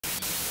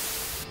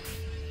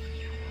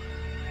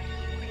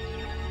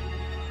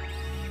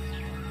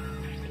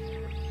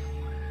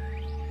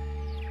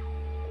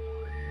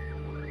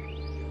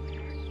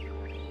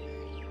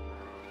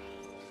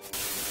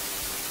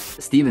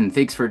Steven,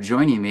 thanks for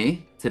joining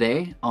me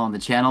today on the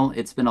channel.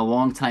 It's been a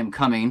long time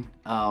coming.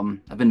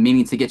 I've been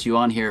meaning to get you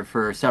on here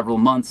for several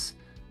months,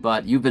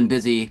 but you've been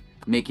busy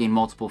making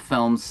multiple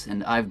films,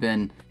 and I've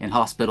been in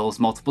hospitals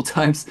multiple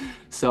times,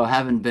 so I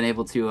haven't been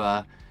able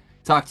to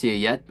talk to you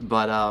yet.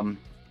 But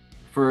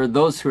for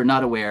those who are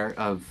not aware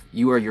of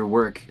you or your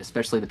work,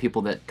 especially the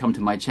people that come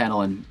to my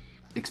channel and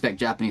expect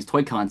Japanese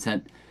toy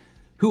content,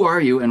 who are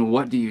you and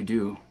what do you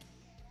do?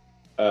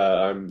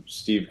 I'm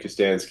Steve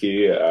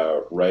Kostanski,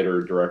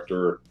 writer,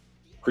 director,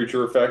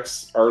 creature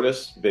effects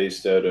artist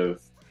based out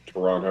of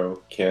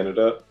Toronto,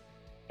 Canada.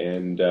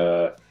 And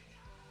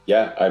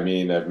yeah, I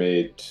mean, I've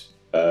made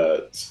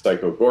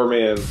Psycho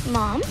Goreman.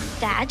 Mom,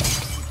 Dad,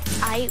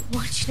 I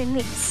want you to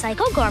meet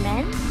Psycho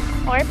Goreman,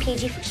 or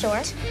PG for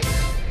short.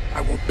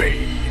 I will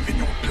bathe in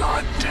your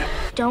blood.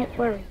 Don't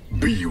worry.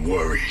 Be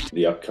worried.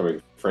 The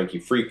upcoming Frankie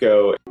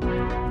Freako.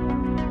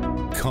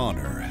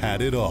 Connor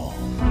had it all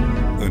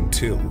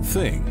until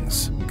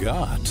things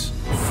got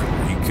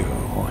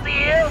freako.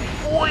 Here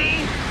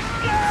we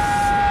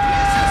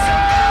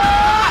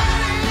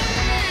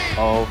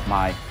Oh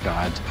my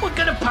god. We're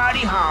gonna party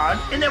hard,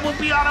 and then we'll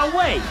be on our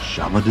way.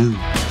 Shamadoo.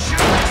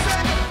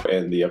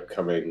 And the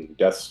upcoming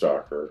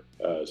Deathstalker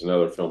is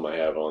another film I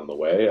have on the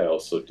way. I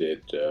also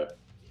did a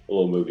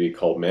little movie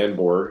called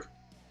Manborg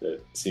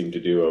that seemed to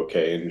do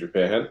okay in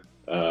Japan.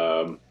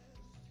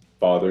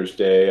 Father's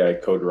Day, I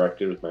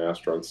co-directed with my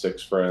Astron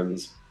 6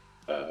 friends.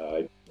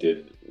 I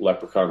did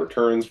Leprechaun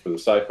Returns for the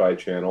Sci-Fi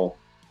Channel.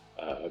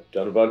 I've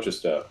done a bunch of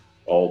stuff,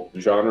 all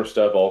genre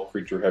stuff, all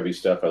creature-heavy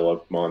stuff. I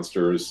love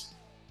monsters,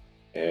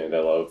 and I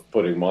love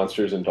putting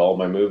monsters into all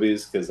my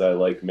movies because I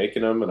like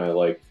making them and I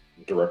like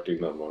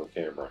directing them on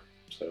camera.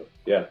 So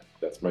yeah,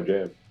 that's my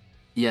jam.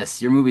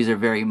 Yes, your movies are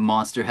very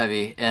monster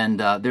heavy,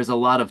 and there's a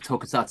lot of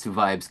tokusatsu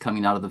vibes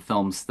coming out of the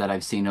films that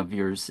I've seen of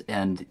yours,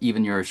 and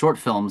even your short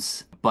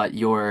films. But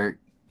your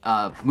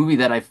movie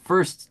that I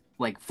first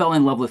fell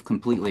in love with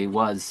completely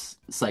was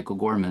Psycho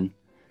Goreman,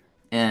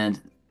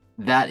 and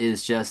that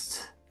is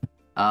just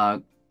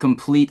a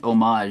complete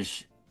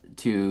homage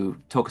to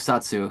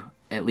tokusatsu.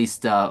 At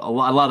least a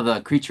lot of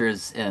the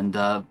creatures and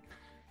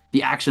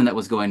the action that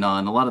was going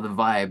on, a lot of the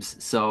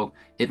vibes. So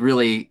it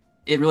really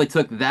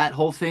took that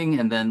whole thing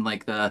and then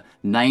the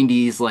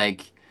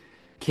 90s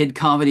kid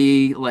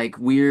comedy,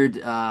 weird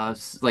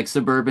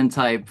suburban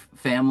type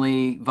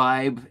family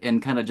vibe,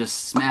 and kind of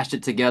just smashed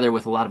it together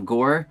with a lot of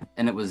gore,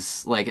 and it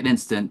was like an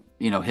instant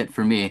hit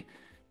for me.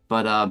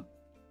 But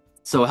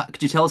so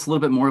could you tell us a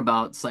little bit more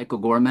about Psycho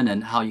Goreman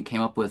and how you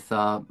came up with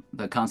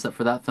the concept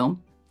for that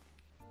film?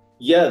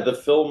 Yeah, the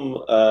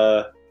film,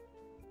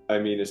 I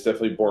mean, it's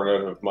definitely born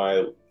out of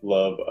my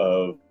love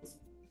of,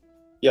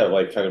 yeah,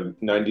 kind of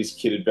 90s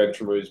kid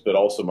adventure movies, but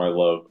also my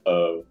love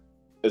of,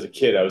 as a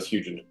kid, I was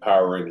huge into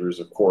Power Rangers,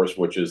 of course,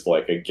 which is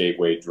like a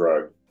gateway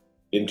drug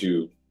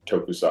into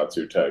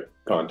tokusatsu type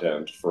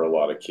content for a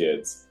lot of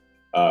kids.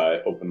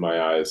 Opened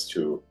my eyes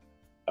to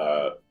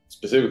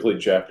specifically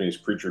Japanese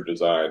creature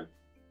design,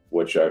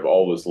 which I've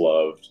always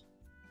loved.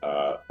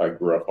 I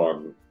grew up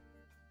on,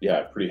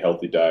 yeah, a pretty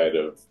healthy diet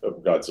of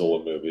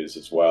Godzilla movies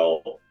as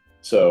well.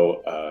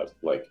 So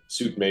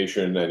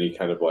suitmation, any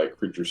kind of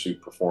creature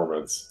suit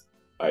performance,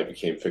 I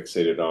became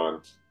fixated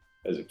on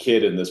as a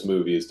kid, and this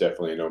movie is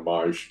definitely an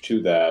homage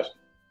to that.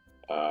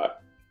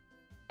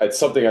 It's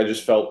something I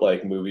just felt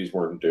like movies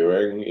weren't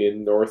doing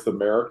in North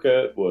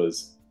America,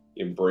 was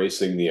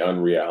embracing the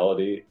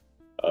unreality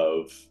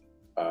of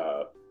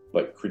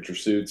creature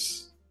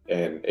suits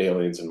and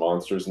aliens and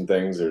monsters and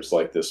things. There's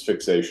this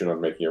fixation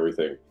on making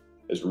everything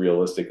as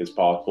realistic as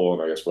possible,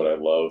 and I guess what I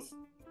love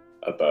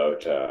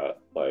about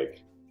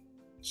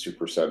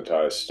Super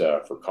Sentai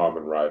stuff or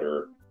Kamen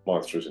Rider,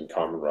 Monsters and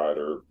Kamen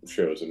Rider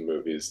shows and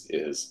movies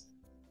is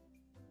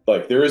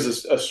there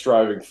is a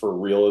striving for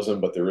realism,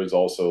 but there is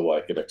also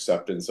an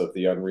acceptance of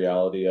the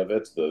unreality of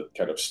it, the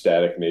kind of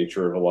static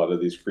nature of a lot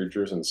of these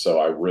creatures. And so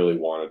I really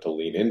wanted to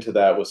lean into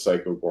that with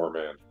Psycho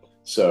Goreman.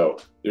 So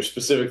there's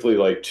specifically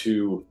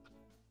two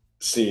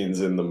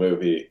scenes in the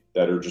movie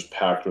that are just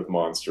packed with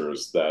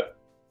monsters that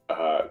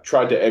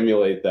tried to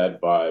emulate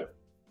that vibe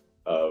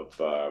of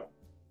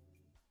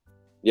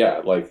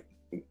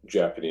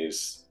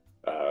Japanese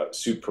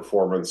suit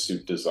performance,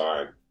 suit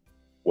design,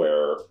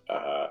 where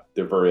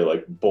they're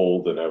very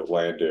bold and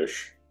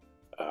outlandish,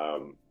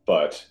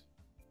 but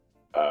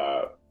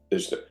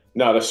there's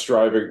not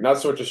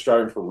so much a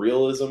striving for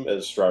realism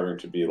as striving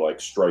to be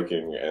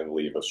striking and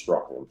leave a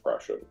strong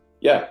impression.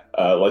 Yeah,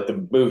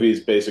 the movie's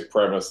basic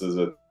premise is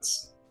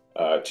it's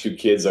two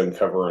kids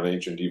uncover an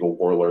ancient evil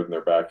warlord in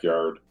their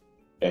backyard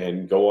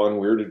and go on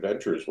weird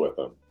adventures with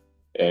them,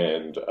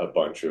 and a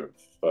bunch of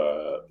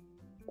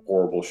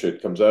horrible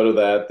shit comes out of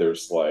that.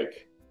 There's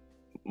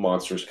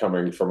monsters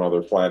coming from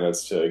other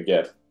planets to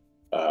get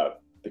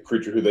the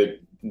creature who they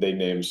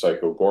named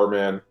Psycho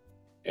Goreman,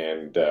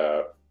 and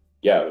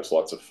yeah, there's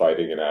lots of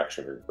fighting and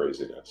action and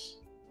craziness.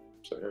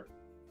 So yeah.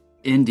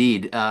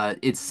 Indeed,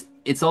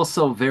 it's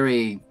also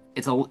very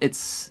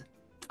it's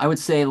I would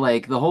say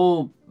the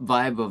whole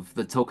vibe of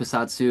the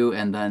tokusatsu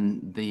and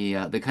then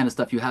the kind of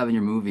stuff you have in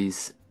your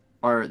movies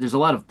there's a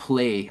lot of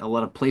play, a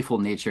lot of playful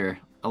nature,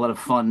 a lot of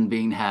fun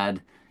being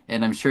had,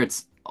 and I'm sure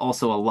it's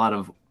also a lot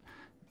of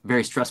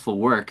very stressful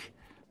work.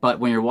 But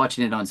when you're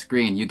watching it on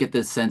screen, you get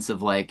this sense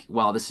of like,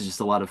 wow, this is just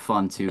a lot of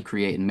fun to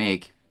create and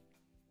make.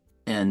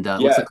 And it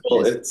looks Yeah, like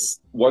well, it's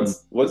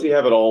once you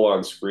have it all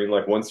on screen,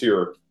 like once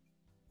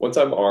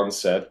I'm on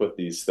set with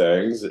these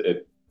things,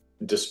 it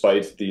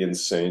despite the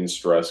insane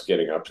stress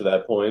getting up to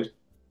that point,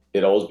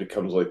 it always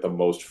becomes like the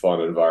most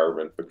fun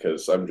environment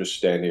because I'm just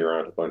standing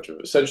around a bunch of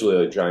essentially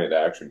like giant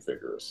action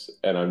figures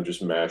and I'm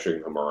just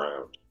mashing them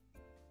around.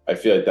 I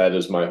feel like that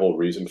is my whole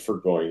reason for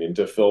going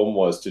into film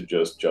was to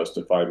just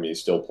justify me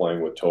still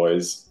playing with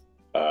toys,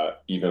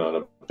 even on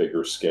a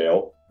bigger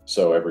scale.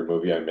 So every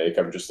movie I make,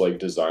 I'm just like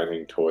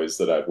designing toys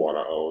that I'd want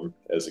to own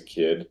as a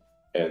kid,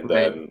 and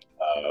right. then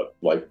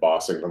like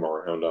bossing them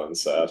around on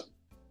set.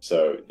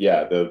 So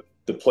yeah, the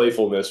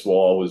playfulness will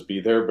always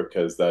be there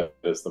because that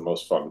is the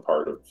most fun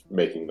part of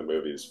making the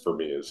movies for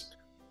me. Is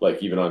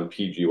like even on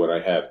PG when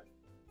I had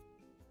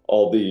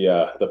all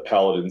the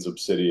Paladins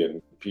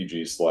Obsidian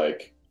PG's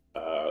like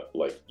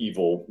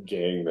evil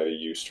gang that he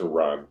used to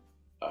run.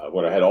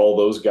 When I had all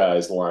those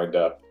guys lined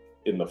up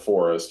in the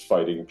forest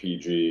fighting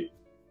PG,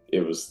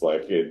 it was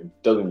like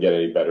it doesn't get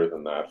any better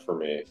than that for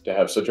me to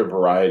have such a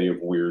variety of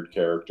weird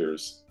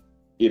characters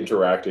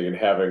interacting and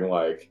having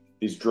like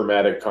these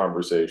dramatic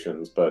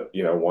conversations. But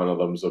you know, one of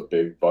them's a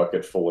big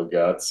bucket full of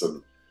guts,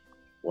 and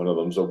one of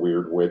them's a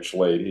weird witch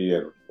lady,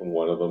 and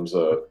one of them's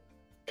a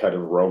kind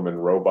of Roman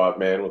robot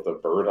man with a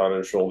bird on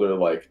his shoulder.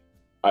 Like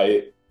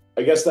I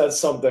guess that's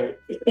something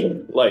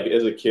like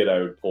as a kid I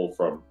would pull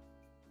from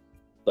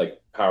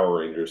like Power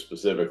Rangers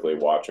specifically,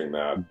 watching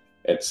that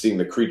and seeing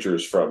the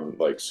creatures from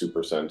like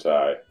Super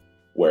Sentai,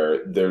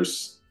 where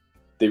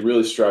they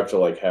really strive to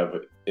like have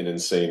an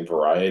insane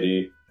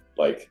variety.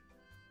 Like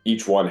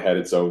each one had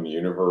its own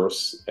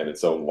universe and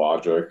its own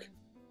logic.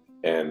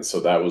 And so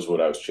that was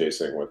what I was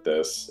chasing with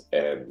this.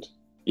 And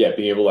yeah,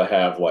 being able to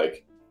have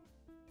like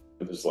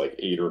it was like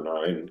 8 or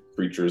 9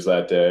 creatures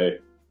that day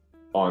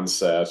on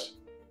set,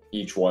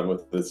 each one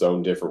with its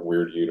own different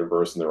weird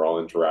universe, and they're all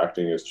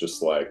interacting is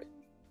just like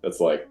that's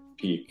like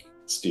peak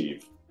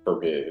Steve for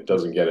me. It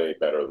doesn't get any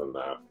better than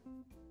that.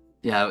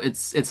 Yeah,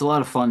 it's a lot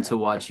of fun to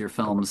watch your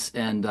films,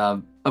 and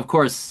of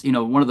course, you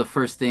know, one of the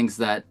first things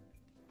that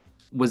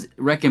was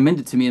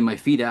recommended to me in my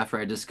feed after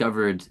I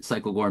discovered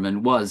Cycle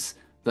Gorman was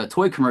the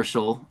toy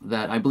commercial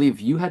that I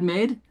believe you had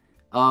made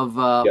of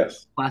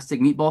Yes.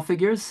 plastic meatball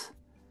figures.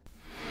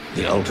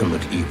 The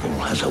ultimate evil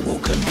has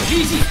awoken.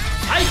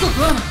 大国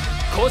は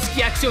公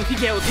式アクションフィ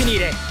ギュアを手に入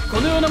れ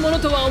このようなもの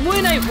とは思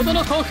えないほど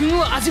の興奮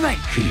を味わい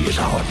He is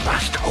our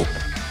last hope.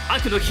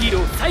 悪のヒーロ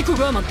ーサイコ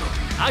グアマンと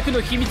悪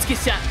の秘密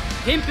結社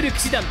テンプル騎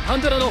士団パ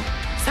ンドラの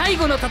最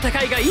後の戦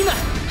いが今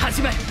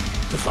始まる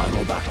The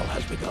final battle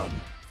has begun.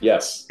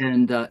 Yes.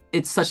 And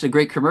it's such a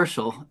great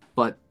commercial,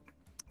 but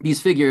these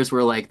figures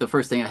were like the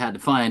first thing I had to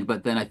find,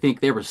 but then I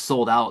think they were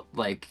sold out,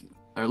 like,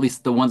 or at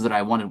least the ones that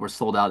I wanted were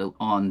sold out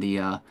on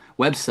the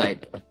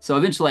website. So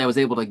eventually I was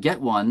able to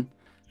get one.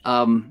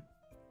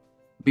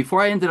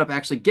 Before I ended up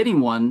actually getting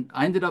one,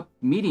 I ended up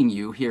meeting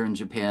you here in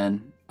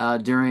Japan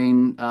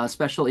during a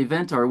special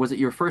event, or was it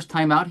your first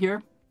time out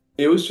here?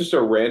 It was just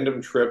a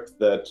random trip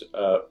that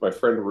my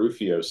friend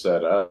Rufio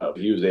set up.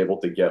 He was able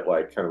to get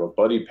like kind of a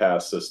buddy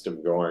pass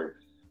system going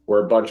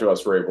where a bunch of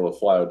us were able to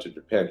fly out to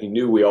Japan. He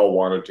knew we all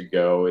wanted to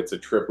go. It's a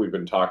trip we've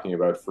been talking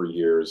about for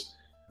years.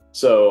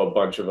 So a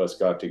bunch of us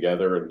got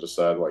together and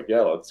decided like,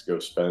 yeah, let's go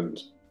spend,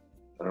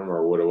 I don't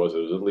remember what it was. It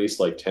was at least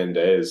like 10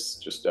 days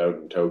just out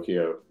in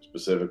Tokyo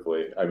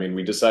specifically. I mean,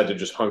 we decided to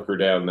just hunker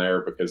down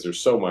there because there's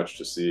so much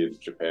to see in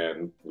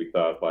Japan. We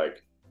thought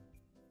like,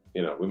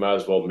 you know, we might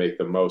as well make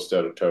the most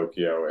out of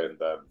Tokyo and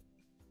then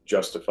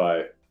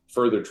justify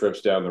further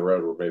trips down the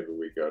road where maybe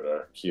we go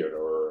to Kyoto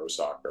or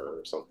Osaka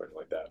or something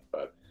like that.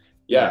 But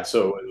yeah,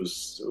 so it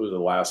was the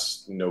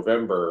last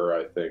November,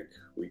 I think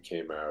we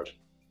came out,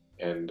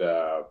 and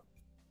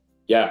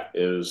yeah,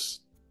 it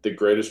was the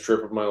greatest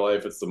trip of my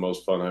life. It's the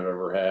most fun I've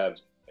ever had,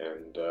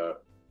 and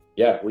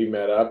yeah, we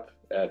met up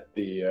at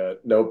the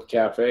Nope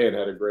Cafe and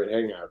had a great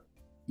hangout.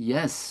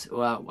 Yes,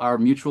 our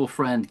mutual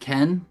friend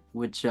Ken,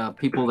 which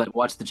people that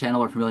watch the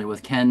channel are familiar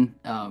with. Ken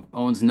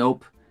owns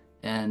Nope,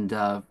 and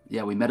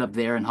yeah, we met up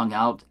there and hung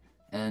out.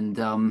 And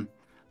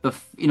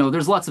you know,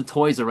 there's lots of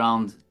toys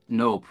around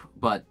Nope,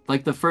 but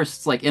like the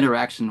first like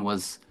interaction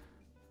was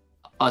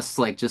us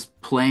like just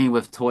playing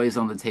with toys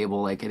on the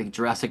table, like I think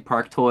Jurassic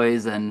Park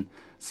toys and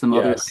some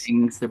other Yes.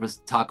 things. There was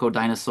taco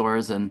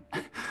dinosaurs and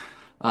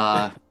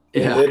yeah,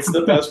 It's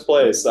the best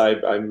place.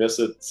 I miss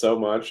it so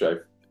much.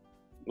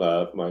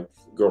 My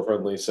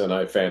girlfriend Lisa and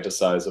I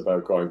fantasize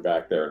about going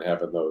back there and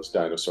having those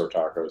dinosaur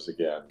tacos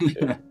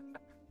again.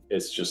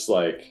 It's just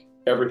like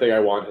everything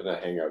I want in a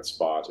hangout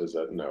spot is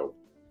at Nope.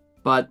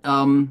 But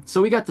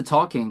so we got to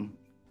talking,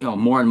 you know,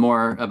 more and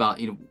more about,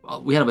 you know,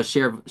 we have a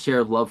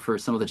shared love for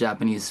some of the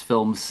Japanese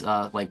films,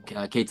 like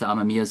Keita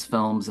Amamiya's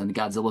films and the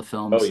Godzilla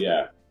films. Oh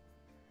yeah.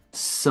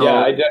 So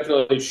Yeah, I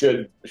definitely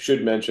should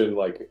mention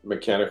like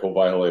Mechanical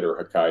Violator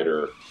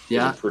Hokkaider is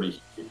Yeah. a pretty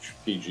huge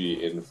PG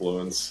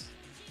influence.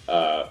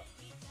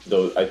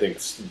 Though I think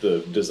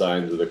the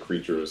designs of the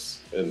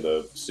creatures and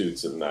the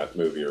suits in that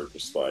movie are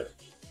just like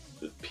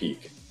the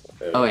peak.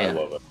 Oh I yeah,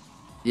 love it.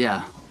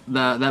 yeah.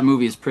 That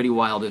movie is pretty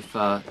wild. If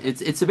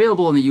it's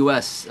available in the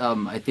U.S.,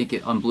 I think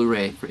on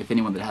Blu-ray for if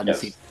anyone that hadn't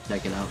seen it,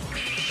 check it out.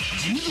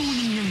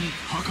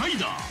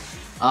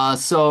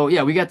 So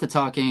yeah, we got to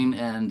talking,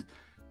 and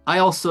I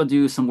also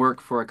do some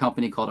work for a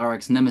company called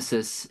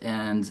rx-nemesis,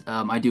 and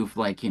I do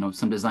like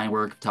some design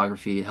work,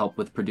 photography, help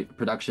with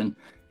production,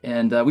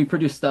 and we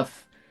produce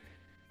stuff.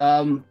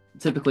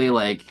 Typically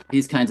like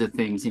these kinds of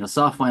things,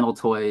 soft vinyl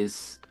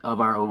toys of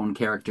our own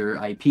character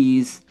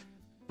IPs,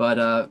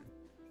 but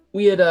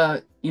we had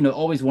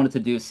always wanted to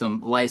do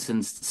some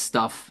licensed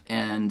stuff,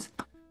 and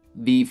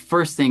the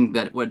first thing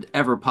that would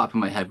ever pop in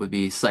my head would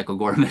be Psycho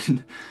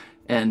Goreman.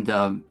 And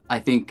I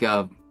think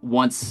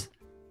once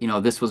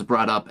this was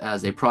brought up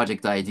as a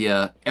project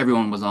idea,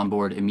 everyone was on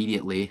board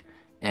immediately.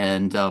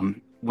 And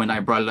when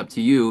I brought it up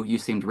to you, you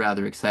seemed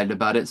rather excited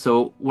about it.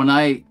 So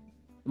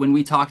when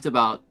we talked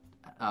about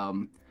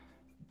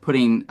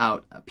putting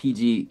out a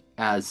PG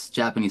as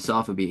Japanese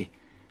sofubi,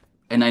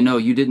 and I know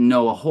you didn't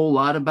know a whole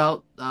lot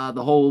about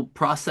the whole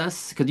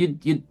process because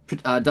you'd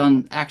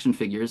done action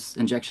figures,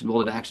 injection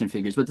molded action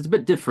figures, but it's a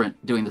bit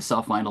different doing the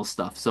soft vinyl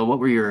stuff. So what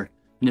were your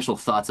initial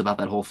thoughts about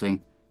that whole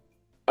thing?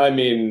 I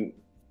mean,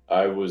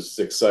 I was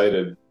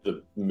excited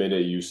the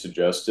minute you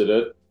suggested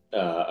it.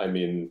 I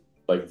mean,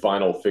 like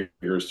vinyl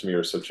figures to me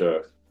are such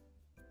a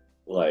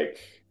like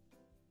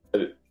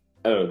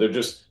I don't know, they're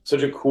just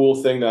such a cool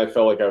thing that I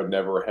felt like I would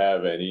never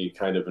have any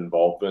kind of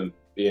involvement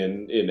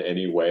in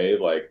any way.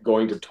 Like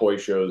going to toy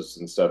shows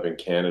and stuff in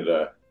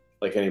Canada,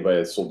 like anybody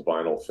that sold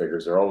vinyl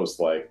figures, they're always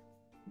like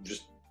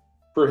just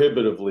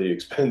prohibitively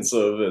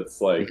expensive. It's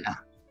like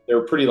they're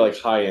a pretty like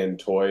high-end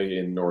toy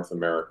in North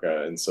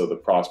America, and so the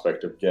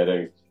prospect of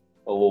getting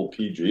a little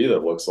PG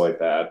that looks like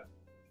that,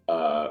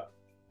 I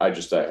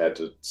had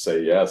to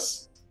say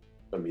yes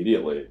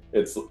immediately.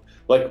 It's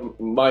like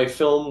my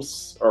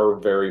films are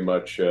very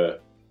much, to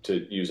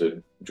use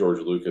a George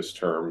Lucas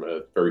term,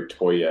 very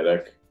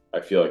toyetic. I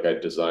feel like I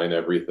design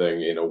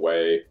everything in a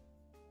way,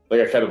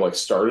 like I kind of like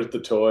start at the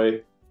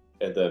toy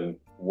and then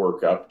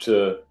work up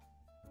to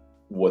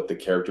what the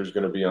character is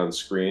going to be on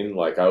screen.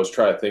 Like I was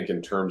trying to think in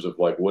terms of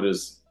like, what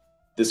is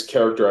this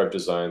character I've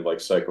designed, like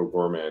Psycho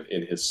Goreman,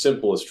 in his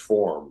simplest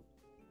form?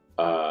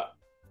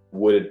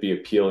 Would it be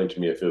appealing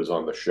to me if it was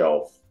on the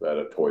shelf at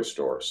a toy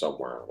store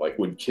somewhere? Like,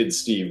 would Kid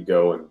Steve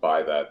go and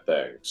buy that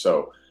thing?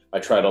 So I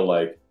try to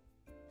like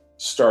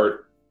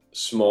start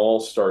small,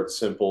 start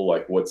simple,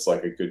 like what's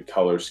like a good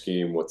color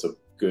scheme, what's a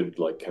good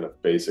like kind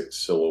of basic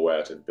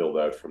silhouette, and build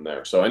out from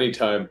there. So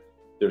anytime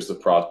there's the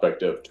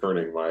prospect of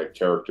turning my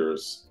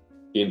characters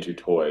into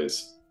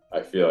toys,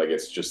 I feel like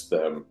it's just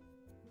a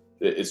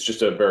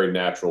very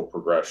natural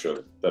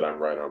progression that I'm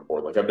right on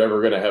board. Like I'm never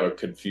going to have a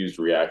confused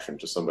reaction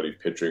to somebody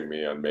pitching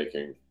me on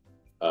making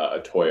a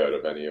toy out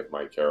of any of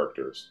my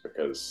characters,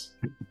 because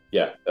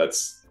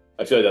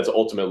I feel like that's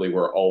ultimately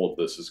where all of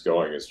this is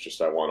going. It's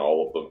just I want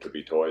all of them to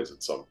be toys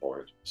at some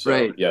point. So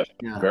Right. yes,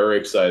 Yeah. very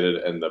excited,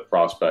 and the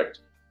prospect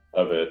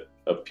of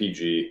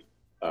PG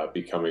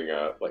becoming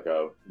a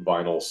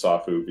vinyl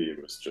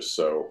sofubi was just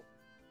so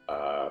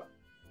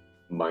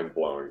mind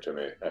blowing to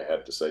me. I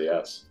had to say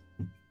yes.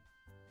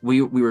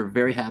 We were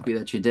very happy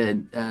that you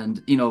did, and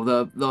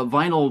the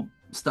vinyl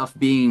stuff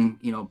being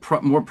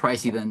more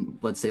pricey than,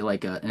 let's say,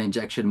 like an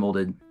injection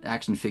molded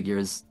action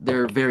figures.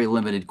 They're very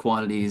limited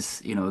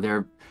quantities.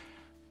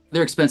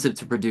 They're expensive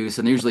to produce,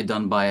 and they're usually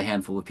done by a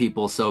handful of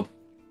people. So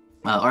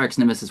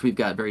rx-nemesis, we've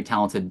got very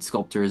talented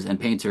sculptors and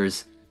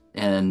painters,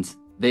 and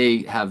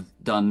they have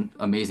done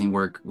amazing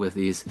work with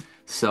these.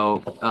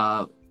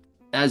 So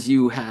as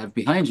you have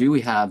behind you,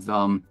 we have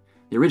the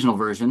original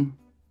version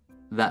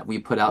that we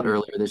put out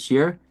earlier this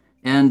year,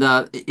 and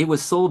it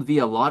was sold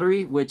via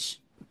lottery, which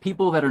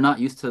people that are not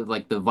used to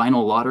like the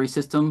vinyl lottery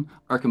system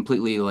are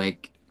completely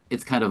like,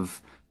 it's kind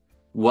of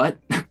what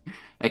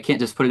I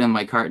can't just put it in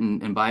my cart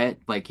and buy it.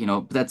 Like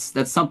that's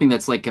something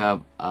that's like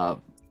a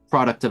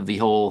product of the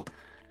whole,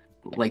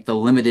 like the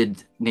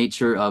limited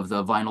nature of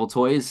the vinyl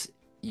toys.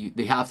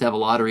 They have to have a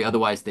lottery,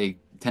 otherwise they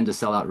tend to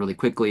sell out really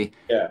quickly.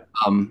 Yeah.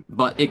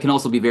 But it can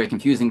also be very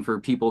confusing for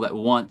people that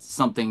want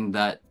something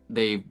that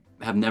they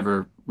have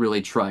never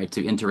really tried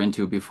to enter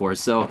into before.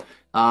 So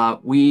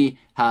we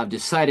have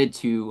decided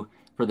to,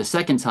 for the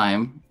second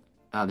time,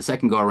 the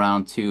second go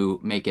around, to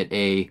make it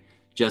a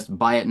just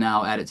buy it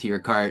now, add it to your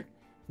cart.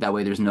 That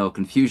way there's no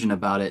confusion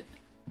about it.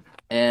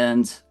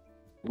 And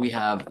we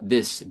have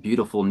this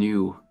beautiful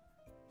new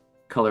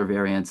color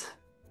variant.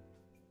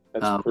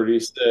 That's pretty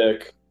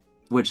sick.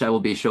 Which I will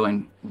be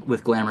showing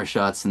with glamour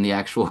shots in the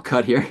actual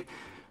cut here.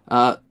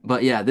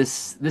 But yeah,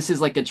 this is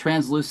like a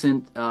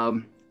translucent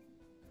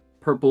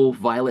purple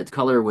violet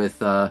color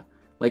with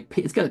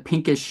it's got a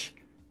pinkish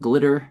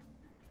glitter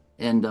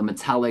and a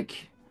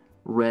metallic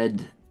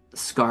red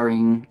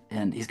scarring,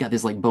 and he's got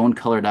these like bone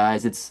colored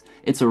eyes.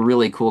 It's a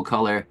really cool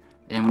color,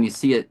 and when you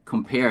see it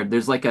compared,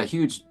 there's like a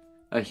huge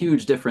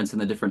difference in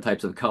the different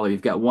types of color.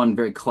 You've got one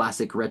very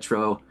classic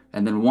retro,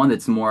 and then one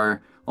that's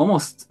more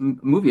almost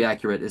movie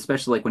accurate,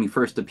 especially like when he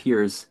first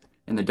appears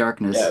in the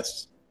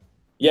darkness.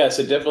 Yes,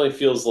 it definitely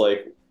feels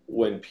like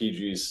when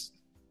PG's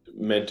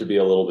meant to be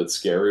a little bit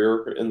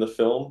scarier in the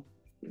film.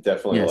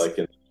 Definitely Yes. like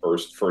in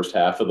the first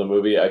half of the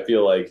movie. I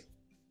feel like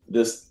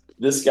this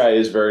guy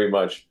is very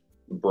much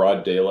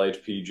broad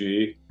daylight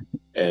PG,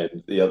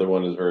 and the other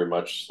one is very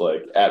much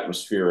like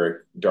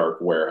atmospheric dark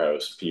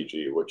warehouse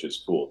PG, which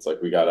is cool. It's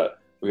like we got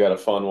a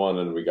fun one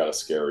and we got a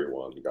scary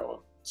one going.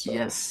 So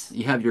Yes,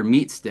 you have your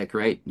meat stick,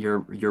 right?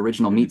 Your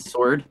original meat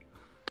sword,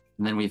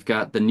 and then we've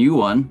got the new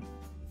one.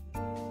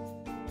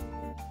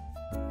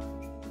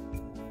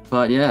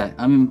 But yeah,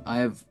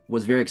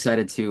 was very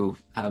excited to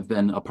have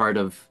been a part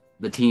of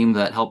the team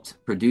that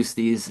helped produce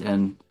these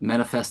and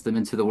manifest them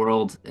into the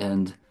world,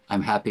 and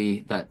I'm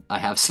happy that I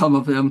have some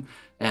of them,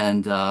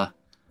 and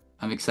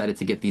I'm excited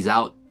to get these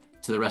out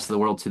to the rest of the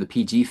world, to the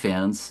PG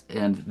fans.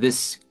 And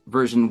this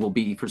version will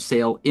be for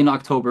sale in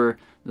October.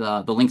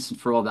 The links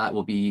for all that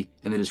will be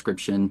in the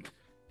description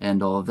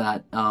and all of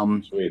that.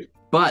 sweet.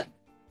 But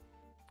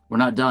we're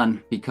not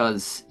done,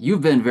 because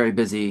you've been very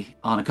busy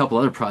on a couple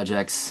other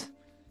projects.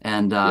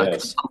 And Yes. can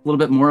you talk a little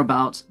bit more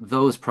about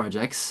those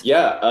projects?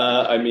 Yeah,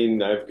 I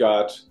mean, I've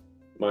got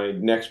my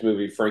next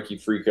movie, Frankie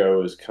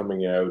Freako, is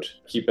coming out.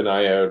 Keep an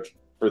eye out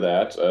for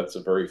that. It's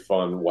a very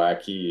fun,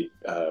 wacky,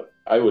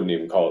 I wouldn't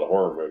even call it a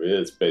horror movie.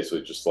 It's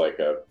basically just like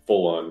a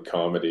full-on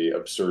comedy,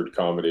 absurd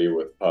comedy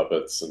with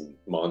puppets and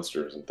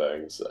monsters and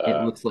things.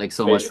 It looks like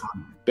so much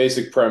fun.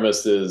 Basic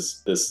premise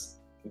is this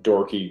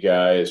dorky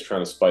guy is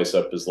trying to spice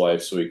up his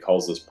life, so he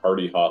calls this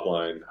party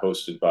hotline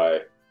hosted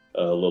by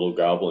a little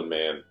goblin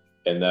man,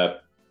 and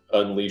that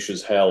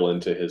unleashes hell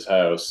into his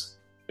house.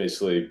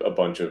 Basically, a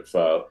bunch of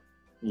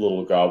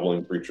little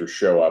goblin creatures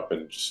show up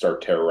and just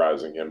start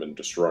terrorizing him and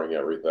destroying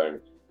everything.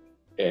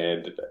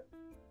 And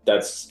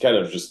that's kind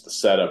of just the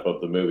setup of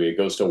the movie. It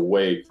goes to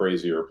way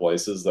crazier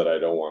places that I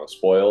don't want to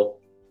spoil.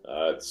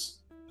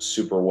 It's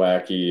super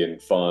wacky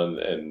and fun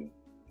and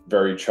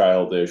very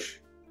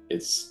childish.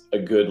 It's a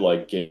good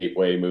like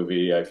gateway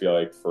movie, I feel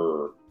like,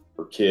 for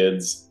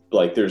kids.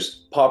 Like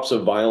there's pops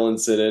of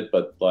violence in it,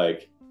 but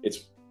like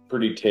it's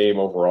pretty tame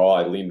overall.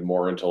 I leaned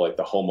more into like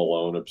the Home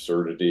Alone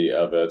absurdity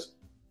of it.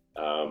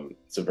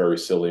 It's a very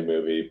silly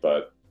movie,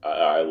 but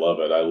I love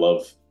it. I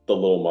love the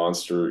little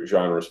monster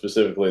genre,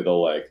 specifically the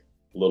like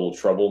little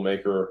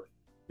troublemaker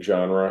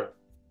subgenre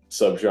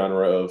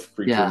of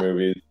creature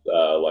movies.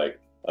 Like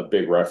a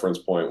big reference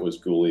point was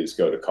Ghoulies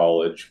Go to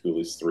College,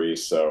 Ghoulies 3.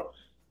 So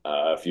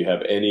if you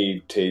have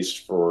any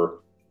taste for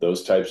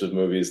those types of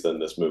movies, then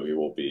this movie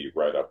will be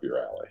right up your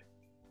alley.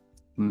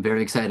 I'm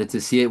very excited to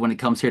see it when it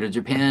comes here to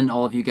Japan.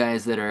 All of you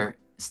guys that are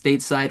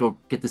stateside will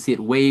get to see it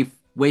way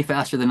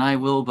faster than I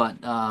will, but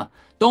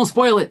don't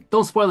spoil it.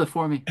 Don't spoil it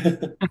for me.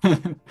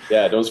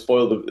 Yeah, don't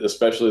spoil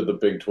especially the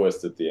big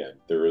twist at the end.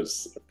 There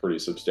is a pretty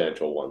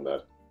substantial one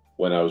that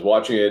when I was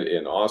watching it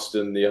in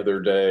Austin the other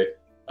day,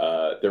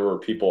 there were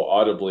people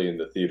audibly in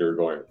the theater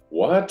going,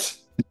 "What?"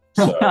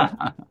 So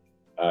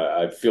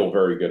I feel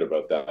very good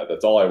about that.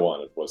 That's all I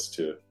wanted, was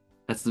to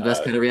That's the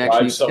best kind of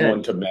reaction. drive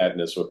someone to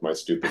madness with my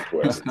stupid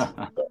twist.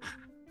 Well,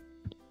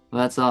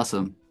 that's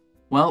awesome.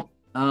 Well,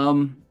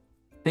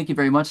 thank you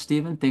very much,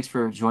 Steven. Thanks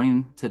for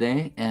joining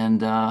today,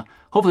 and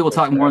hopefully we'll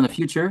talk more in the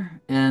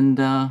future. And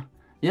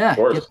yeah,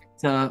 get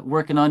to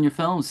working on your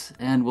films,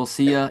 and we'll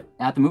see you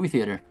at the movie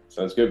theater.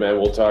 Sounds good, man.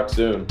 We'll talk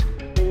soon.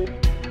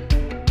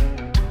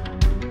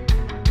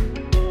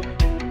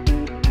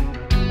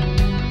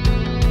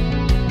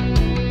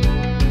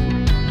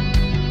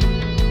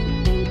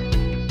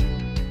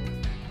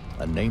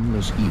 A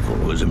nameless evil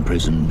was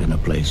imprisoned in a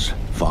place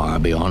far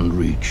beyond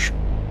reach.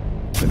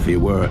 If he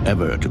were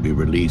ever to be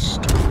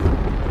released,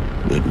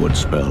 it would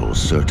spell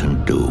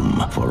certain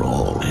doom for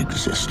all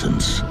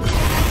existence.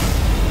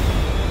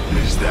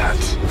 Is that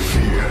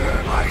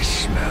fear I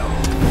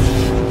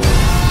smell?